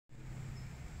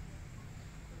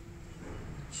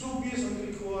So based on the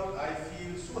record, I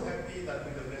feel so happy that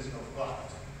with the blessing of God,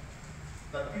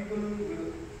 that people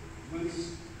will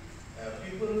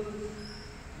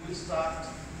start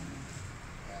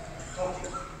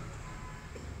talking.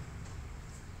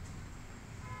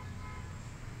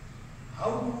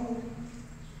 How do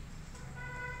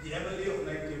the MLA of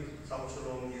native South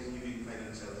Shillong is giving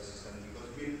financial assistance? Because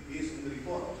based on the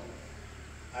report,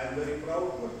 I am very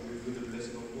proud with the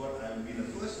blessing of God, I will be the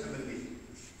first MLA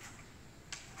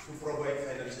to provide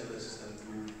financial assistance to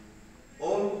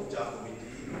all Puja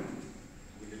community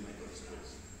within my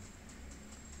constituency.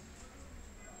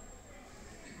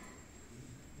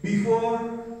 Before,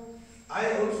 I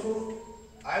am also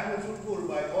told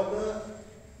by other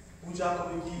Puja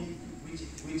community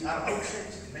which are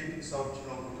outside native South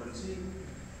Shillong constituency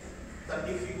that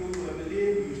if you go to MLA, we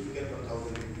used to get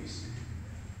 1,000 rupees.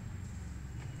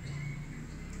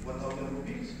 1,000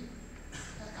 rupees? I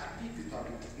can't give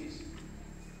 2,000 rupees.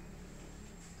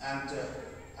 And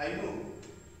I know,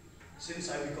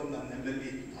 since I become an MLA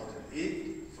in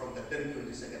 2008, from the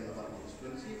 1022nd level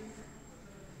constituency,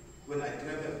 when I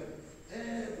travel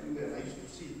everywhere, I used to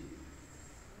see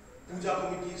Puja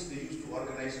committees, they used to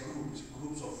organize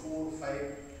groups of 4,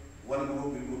 5, one group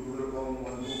will go to Shillong,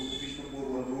 one group to Bishnupur,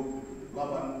 one group to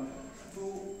Laban, to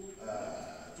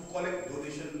collect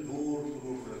donation,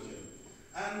 door-to-door collection.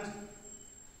 And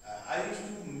I used to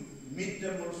meet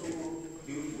them also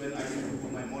when I used to do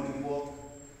my morning walk,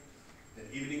 then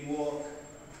evening walk,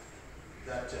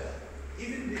 that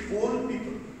even the old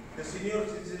people, the senior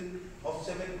citizens of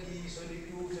 70,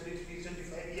 72, 73,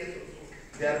 75 years or so,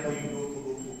 they are going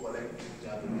to collect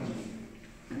Puja donation.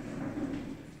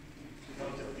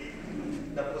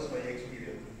 That was my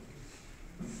experience.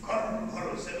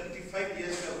 75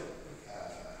 years ago,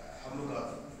 हम लोग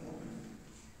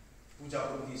Puja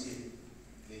committee से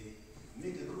they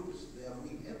make the groups. They are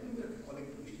going everywhere to collect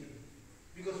donation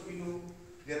because we know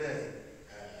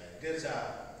there's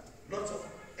lots of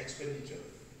expenditure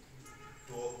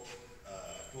to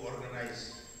organize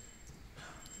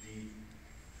the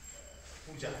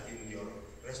Puja in your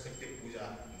respective Puja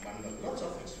mandal. Lots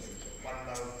of expenditure,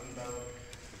 pandal,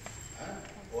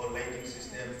 or lighting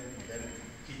system, then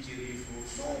khichdi, food,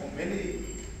 so many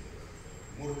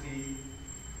murti,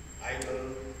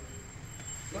 idol,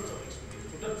 lots of expenditure.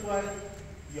 So that's why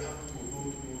you have to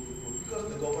do because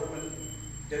the government,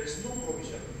 there is no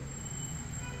provision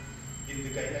in the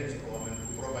guidelines of government to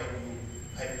provide you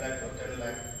 5 lakh or 10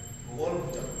 lakh to all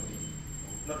Puja community.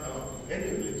 Not allowed to any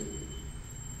village.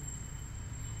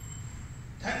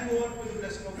 Thank God for the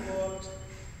blessing of God.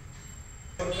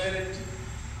 Your parent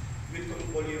with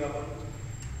Holy Raman,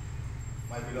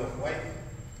 my beloved wife.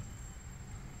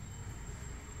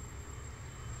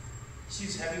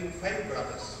 She's having 5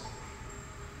 brothers.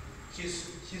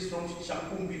 She's from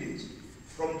Shampung village.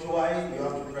 From Chuai, you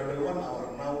have to travel 1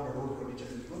 hour. Now the road condition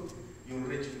is good. You will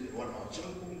reach within 1 hour.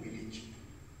 Shampung village.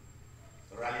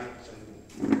 Rally Shampung.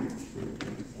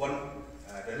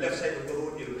 The left side of the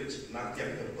road, you will reach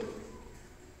Nartiang temple.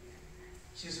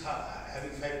 She's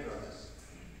having 5 brothers.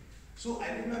 So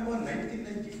I remember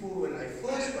 1994 when I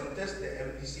first contested the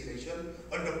MPC election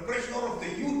under pressure of the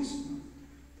youth,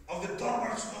 of the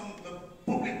dormers from the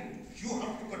public. You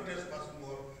have to contest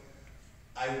Passport.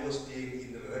 I was staying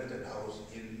in the rented house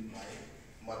in my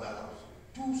mother's house.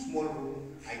 2 small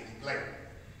rooms, I declined.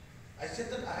 I said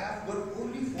that I have got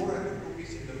only 400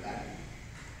 rupees in the bank.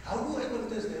 How do I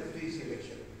contest the MPC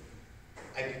election?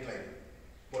 I declined.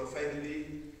 But finally,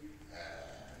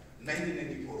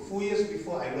 1994, 4 years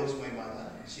before I lost my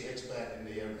mother, she expired in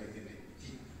the year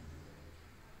 1990.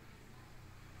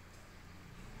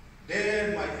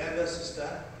 Then my elder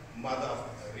sister, mother of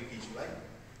Ricky Shullai,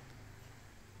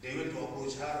 they went to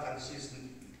approach her, and she's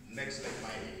next like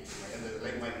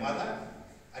my mother,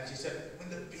 and she said, when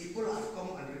the people have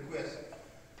come and request,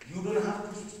 you don't have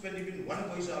to spend even 1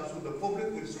 paisa also, the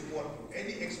public will support you,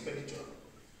 any expenditure.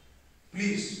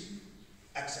 Please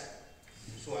accept.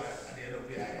 So at the end of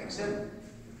the day, I accept,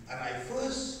 and I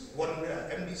first won the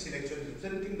MDC election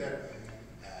representing the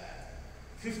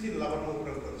 15 Laban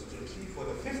constituency for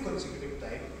the 5th consecutive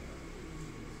time.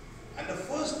 And the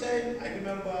first time, I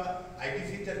remember, I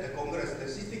defeated the Congress, the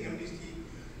sitting MDC,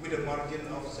 with a margin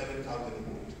of 7,000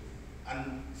 votes.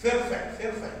 And fair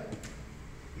fight.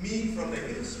 Me from the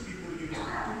Hills People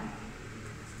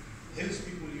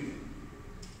Union,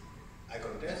 I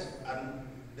contest, and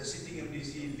the sitting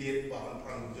MDC, late Pawan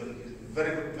Prangjon, is a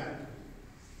very good man.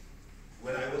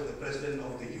 When I was the president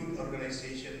of the youth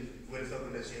organization, welfare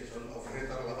organization of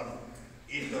Greater Laban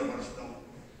in Dormarshton,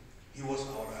 he was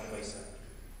our advisor.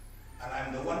 And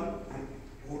I'm the one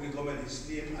who recommended his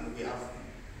name, and we have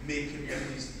made him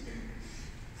MDC.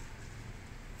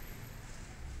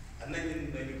 In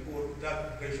 1994,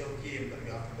 drug pressure came that we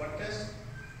have to contest.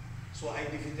 So I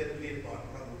defeated Late Bond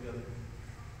Pramudian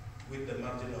with the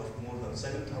margin of more than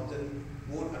 7,000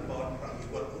 votes, and Bond Prang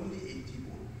got only 80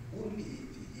 votes. Only 80.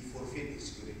 He forfeited his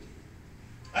security.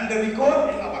 And the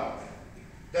record in our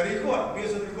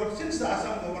based on record since the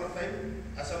Assam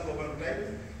government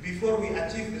time, before we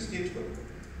achieved the statehood.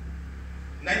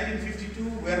 1952,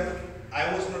 where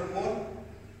I was not born,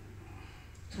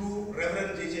 through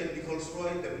Reverend J.J. Nichols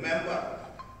Roy, the member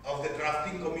of the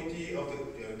drafting committee of the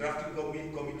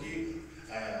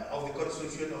of the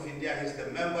Constitution of India, is the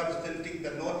member representing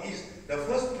the Northeast, the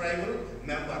first tribal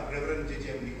member, Reverend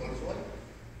J.J. Nichols Roy,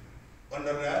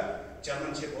 under the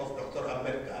chairmanship of Dr.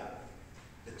 Ambedkar,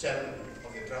 the chairman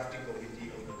of the drafting committee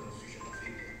of the Constitution of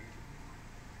India.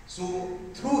 So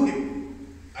through him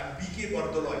and B.K.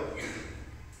 Bardoloy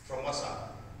from Assam,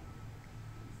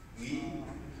 we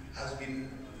has been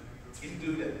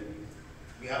included.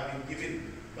 We have been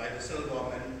given by the cell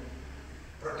government,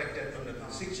 protected under the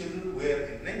section, where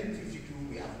in 1952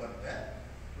 we have got that.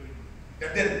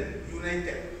 But then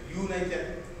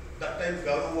united, that time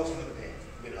Gauru was not there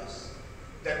with us.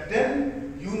 That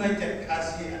then united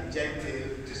Kasi and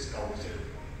Jaintail this council.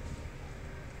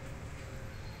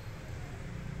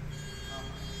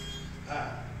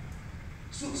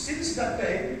 So since that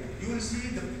time, you will see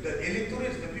the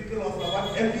electorates, the people of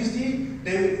Lawan, MPC,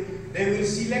 they will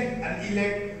select and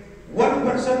elect one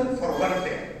person for one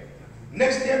term.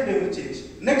 Next term they will change.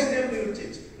 Next term they will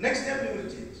change. Next term they will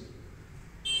change.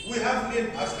 We have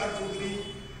made Bhaskar Chaudhary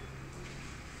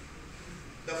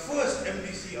the first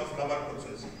MPC of Lawan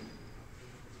constituency.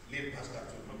 Late Bhaskar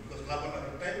Chaudhary, because Lawan at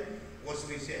the time was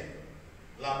reset.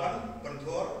 Lawan,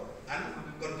 Panthor, and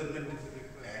Cantonment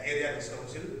area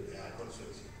council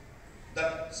constituency.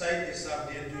 That side is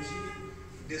NUC,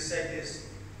 this side is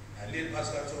Late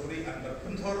Bhaskar Chaudhary, and the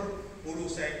Panthor Uru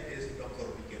side is Dr.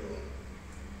 B.K. Roy.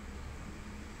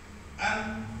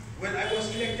 And when I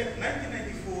was elected in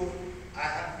 1994, I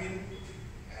had been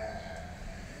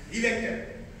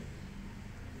elected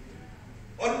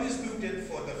undisputed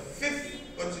for the 5th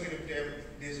consecutive term.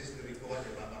 This is the record of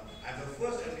Laban. I'm the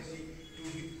first MPC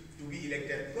to be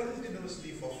elected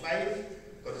continuously for 5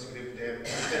 consecutive terms,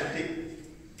 representing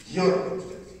your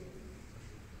constituency,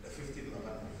 the 15th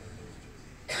Laban constituency.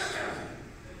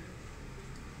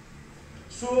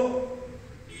 So,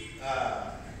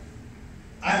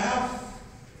 I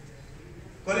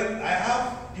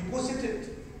have deposited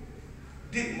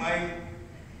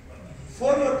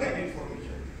for your kind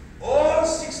information, all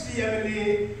 60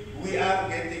 MLA, we are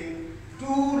getting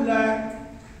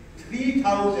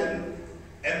 2,03,000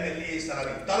 MLA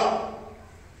salary. Talab.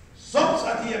 सब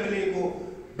साथी MLA को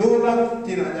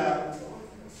 2,03,000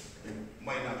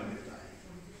 महीना में मिलता है.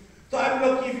 So I'm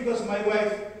lucky because my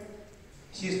wife,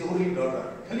 she is the only daughter.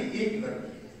 खाली एक लड़की है.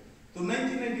 तो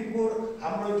 1994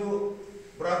 हमारा जो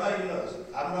brother-in-laws,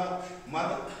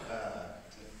 हमारा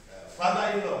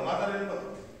father-in-law, mother-in-law,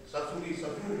 ससुरी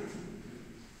ससुर,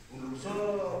 उन लोग सब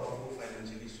हमको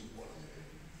फाइनेंशियली सपोर्ट करते हैं.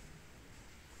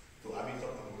 तो अभी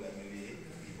तक हमको MLA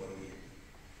भी बन गई है.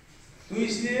 तो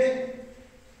इसलिए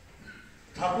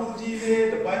ठाकुर जी ने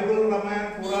बाइबल, रामायण,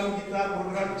 पुराण, गीता,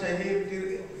 गुरु चाहिए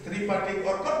त्रिपाठी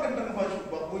और कौन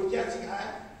वो क्या सिखाया?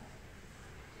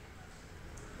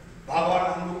 भगवान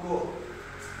हम लोग को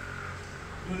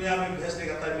दुनिया में भेजने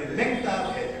का टाइम में लेंगता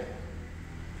है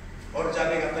और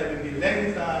जाने का टाइम में भी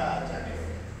लेंगता जाने.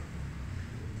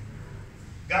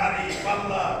 गाड़ी,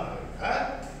 बंगला,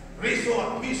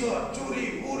 रिसोर्ट, चोरी,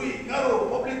 उरी, करो,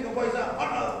 पब्लिक का पैसा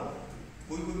हटाओ.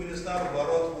 कोई मिनिस्टर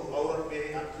औरत को औरत पे,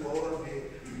 आपको औरत पे,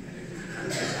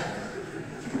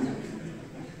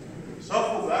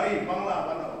 सबको गाड़ी, बंगला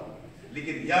बनाओ.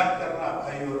 लेकिन याद करना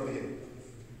भाई और बहन,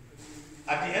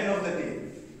 at the end of the day,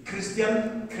 Christian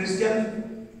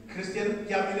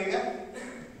क्या मिलेगा?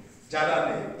 ज़्यादा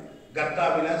नहीं. गद्दा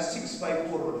मिला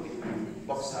 6/4 only.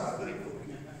 बक्सारा गरीब को.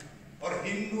 और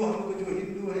हिंदू हमको जो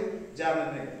हिंदू है ज़्यादा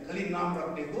नहीं. खाली नाम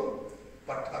रखने को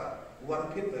पत्थर 1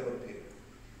 feet by 1 feet.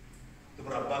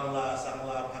 तुम्हारा बंगला,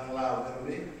 संगला, फंगला उधर में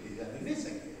ले जाने नहीं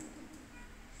सकते.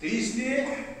 तो इसलिए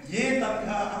ये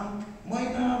तनख्वाह हम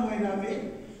महीना में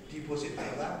डिपॉजिट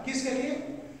करेगा. किसके लिए?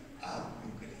 आप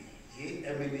लोग के लिए. ये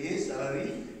MLA सैलरी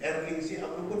अर्निंग से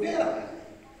आप लोग को दे रहा है.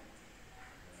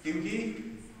 क्योंकि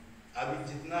अभी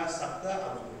जितना सकता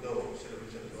आप लोग दो,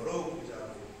 सेलिब्रेशन करो, पूजा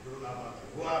करो, दुर्गा माता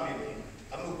हुआ मिले.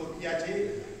 हम लोग को क्या चाहिए?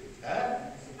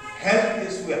 हेल्थ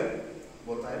इज वेल्थ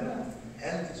बोलता है ना.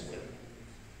 Health is wealth.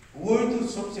 वही तो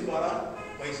सबसे बड़ा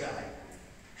पैसा है,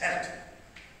 हेल्थ.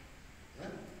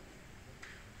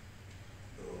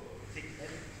 तो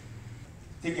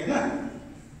ठीक है ना.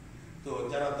 तो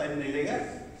ज़्यादा टाइम नहीं लेगा.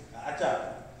 अच्छा,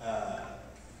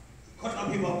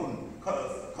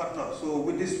 So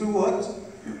with these few words,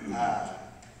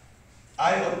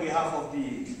 I, on behalf of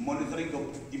the Monitoring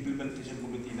of Implementation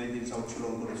Committee 19 South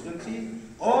Shillong constituency,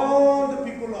 all the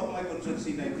people of my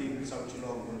constituency 19 South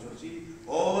Shillong constituency,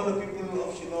 all the people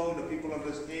of Shillong, the people of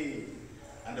the state,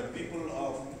 and the people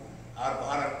of our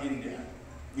Bharat, India,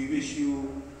 we wish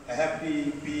you a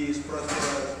happy, peace,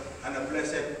 prosperous, and a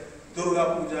blessed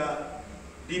Durga Puja,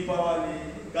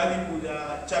 Deepavali, Kali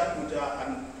Puja, Chhat Puja,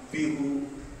 and Bihu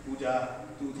Puja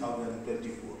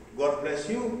 2024. God bless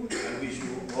you and wish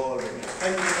you all the best.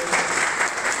 Thank you very much.